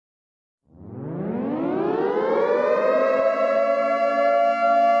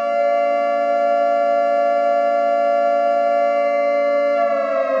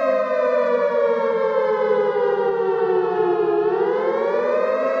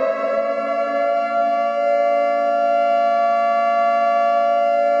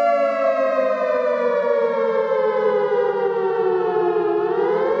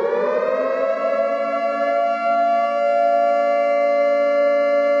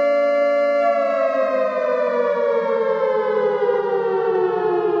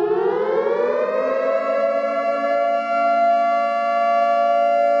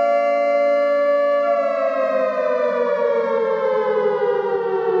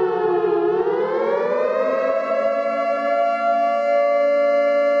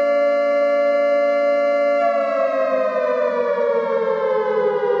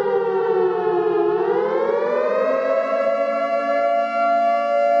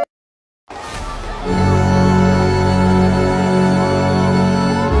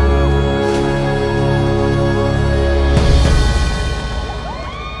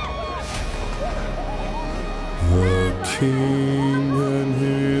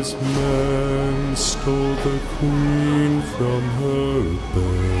the queen from her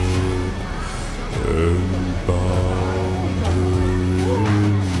bed and bound her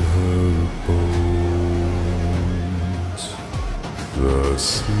in her bones. The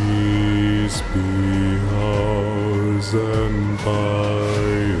seas be ours, and by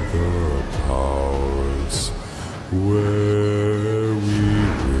the powers where we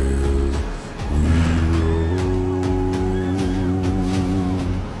will we roam.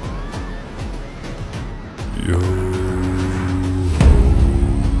 Yo-ho,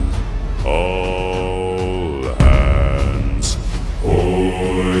 all hands,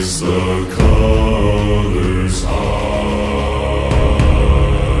 hoist the colors high,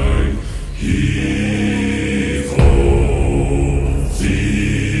 heave-ho,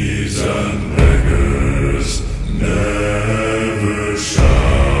 thieves and beggars, never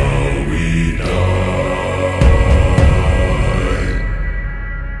shall we die.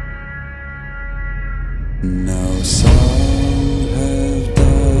 Now some have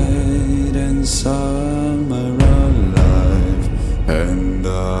died and some are alive, and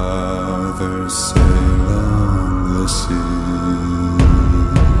others sail on the sea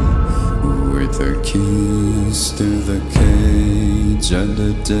with the keys to the cage and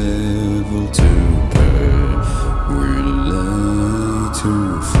the devil to pay. We lay to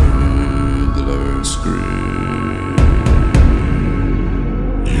fiddler's grave.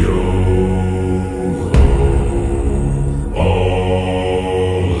 Yo-ho,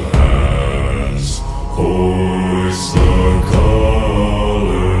 all hands, hoist the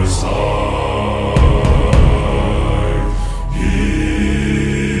colors high,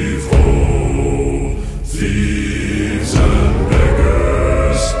 heave-ho, thieves and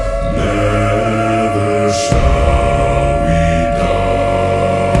beggars, never shall we die.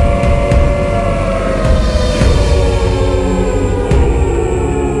 Yo-ho,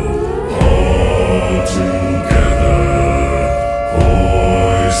 all together,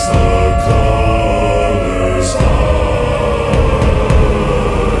 hoist the colors high,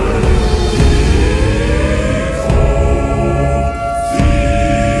 heave-ho,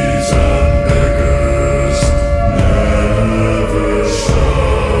 thieves and beggars, never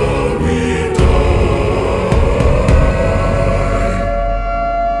shall we die.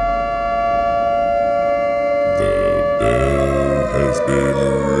 The bell has been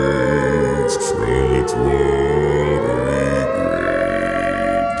raised from its watery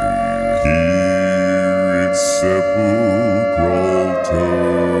grave. Do you hear its sepulchral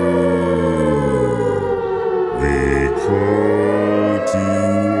tone? We call